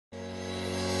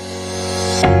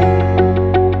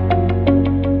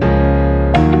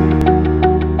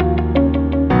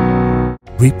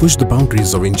We push the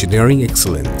boundaries of engineering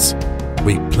excellence.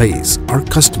 We place our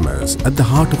customers at the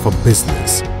heart of our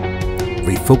business.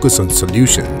 We focus on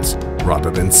solutions rather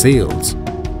than sales.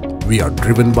 We are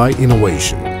driven by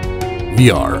innovation. We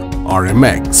are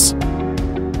RMX.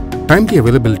 Timely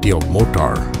availability of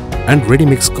mortar and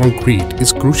ready-mix concrete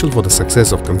is crucial for the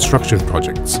success of construction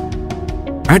projects.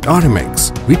 At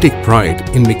RMX, we take pride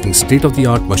in making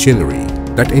state-of-the-art machinery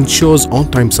that ensures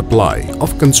on-time supply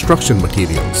of construction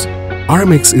materials.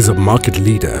 RMX is a market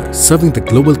leader serving the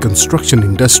global construction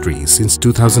industry since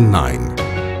 2009.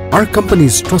 Our company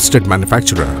is trusted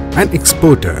manufacturer and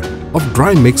exporter of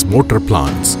dry mix mortar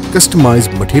plants,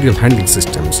 customized material handling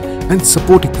systems and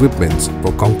support equipments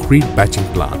for concrete batching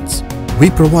plants. We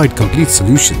provide complete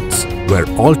solutions where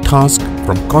all tasks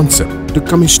from concept to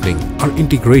commissioning are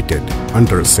integrated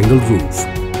under a single roof.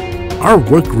 Our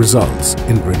work results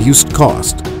in reduced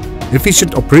cost,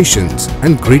 efficient operations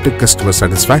and greater customer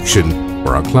satisfaction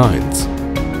for our clients.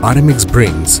 RMX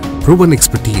brings proven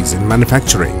expertise in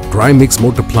manufacturing dry mix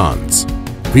mortar plants.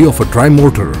 We offer dry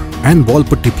mortar and wall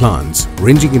putty plants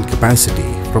ranging in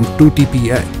capacity from 2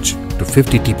 TPH to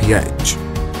 50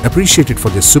 TPH. Appreciated for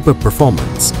their superb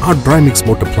performance, our dry mix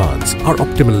mortar plants are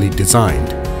optimally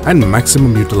designed and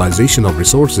maximum utilization of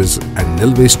resources and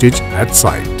nil wastage at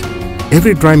site.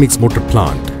 Every dry mix mortar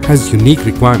plant has unique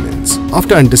requirements.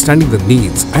 After understanding the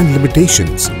needs and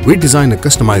limitations, we design a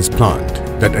customized plant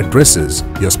that addresses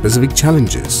your specific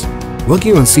challenges.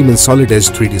 Working on Siemens Solid Edge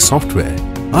 3D software,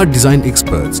 our design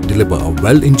experts deliver a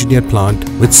well-engineered plant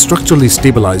with structurally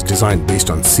stabilized design based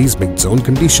on seismic zone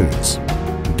conditions.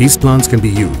 These plants can be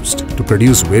used to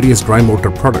produce various dry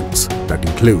mortar products that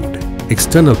include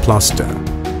external plaster,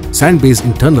 sand-based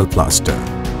internal plaster,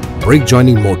 break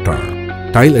joining mortar,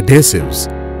 tile adhesives,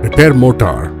 repair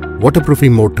mortar,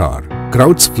 waterproofing mortar,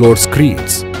 grouts floor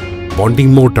screeds,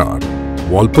 bonding mortar,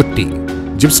 wall putty,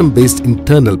 gypsum-based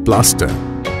internal plaster.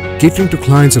 Catering to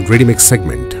clients in ready-mix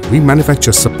segment, we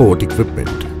manufacture support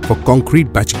equipment for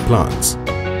concrete batching plants.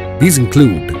 These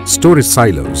include storage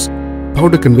silos,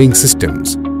 powder conveying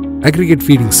systems, aggregate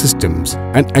feeding systems,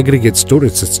 and aggregate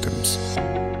storage systems.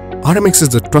 RMX is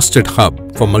the trusted hub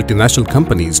for multinational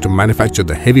companies to manufacture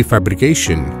the heavy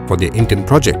fabrication for their Indian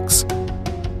projects.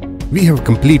 We have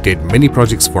completed many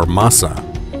projects for Masa,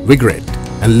 Vigret,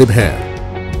 and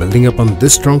Libhair. Building upon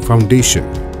this strong foundation,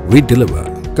 we deliver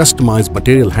customized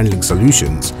material handling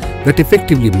solutions that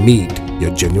effectively meet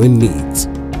your genuine needs.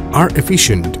 Our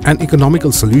efficient and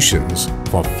economical solutions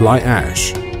for fly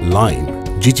ash, lime,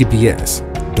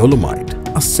 GGBS, dolomite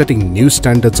are setting new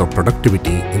standards of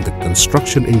productivity in the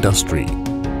construction industry.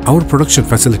 Our production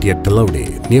facility at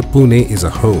Talaude near Pune is a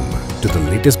home to the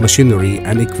latest machinery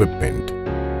and equipment.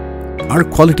 Our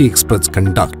quality experts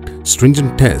conduct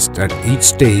stringent tests at each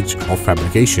stage of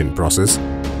fabrication process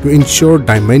to ensure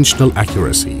dimensional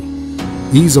accuracy,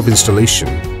 ease of installation,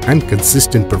 and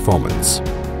consistent performance.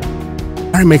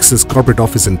 RMX's corporate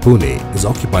office in Pune is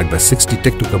occupied by 60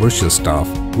 tech-to-commercial staff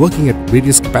working at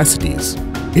various capacities.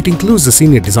 It includes a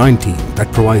senior design team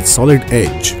that provides Solid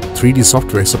Edge 3D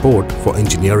software support for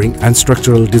engineering and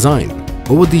structural design.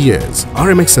 Over the years,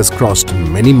 RMX has crossed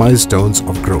many milestones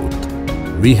of growth.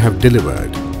 We have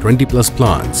delivered 20+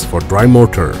 plants for dry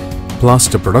mortar,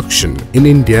 plaster production in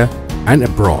India and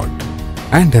abroad,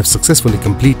 and have successfully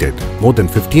completed more than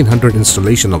 1500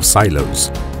 installation of silos,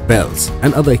 belts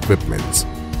and other equipments.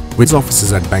 With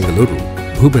offices at Bengaluru,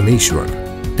 Bhubaneswar,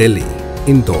 Delhi,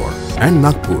 Indore and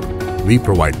Nagpur, we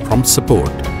provide prompt support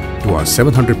to our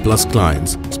 700+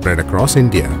 clients spread across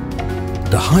India.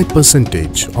 The high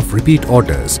percentage of repeat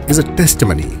orders is a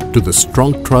testimony to the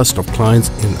strong trust of clients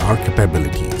in our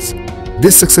capabilities.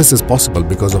 This success is possible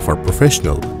because of our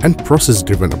professional and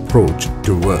process-driven approach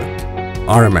to work.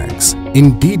 RMX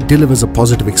indeed delivers a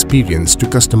positive experience to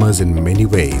customers in many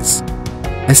ways,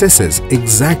 assesses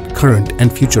exact current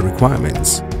and future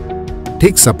requirements,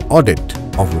 takes up audit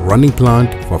of running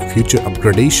plant for future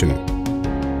upgradation,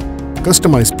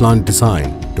 customized plant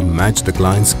design to match the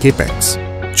client's capex,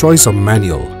 choice of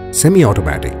manual,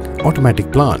 semi-automatic,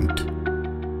 automatic plant.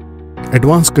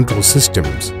 Advanced control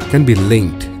systems can be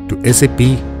linked to SAP,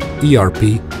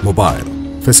 ERP,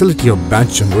 mobile, facility of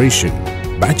batch generation,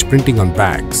 batch printing on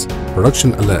bags,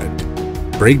 production alert,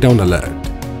 breakdown alert,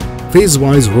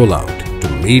 phase-wise rollout to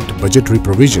meet budgetary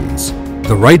provisions,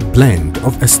 the right blend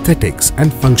of aesthetics and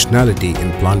functionality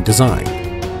in plant design,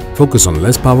 focus on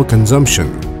less power consumption,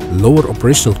 lower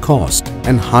operational cost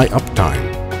and high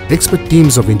uptime, expert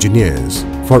teams of engineers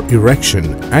for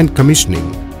erection and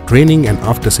commissioning, training and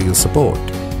after-sales support.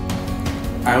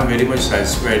 I am very much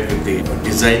satisfied with the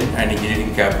design and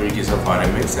engineering capabilities of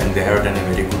RMX, and they have done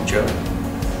a very good job.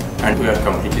 and we are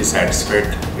completely satisfied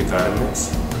with RMX.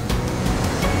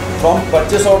 From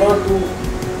purchase order to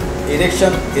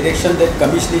erection, then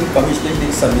commissioning,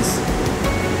 then service.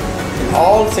 In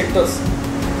all sectors,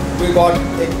 we got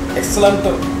excellent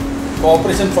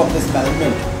cooperation from this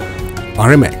management.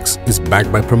 RMX is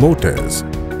backed by promoters,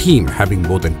 team having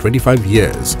more than 25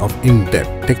 years of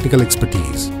in-depth technical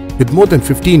expertise. With more than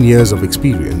 15 years of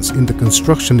experience in the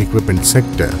construction equipment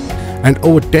sector and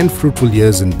over 10 fruitful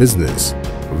years in business,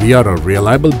 we are a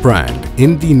reliable brand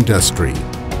in the industry.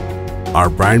 Our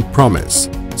brand promise,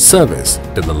 service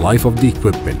to the life of the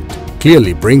equipment,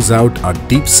 clearly brings out our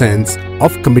deep sense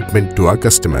of commitment to our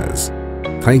customers.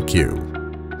 Thank you.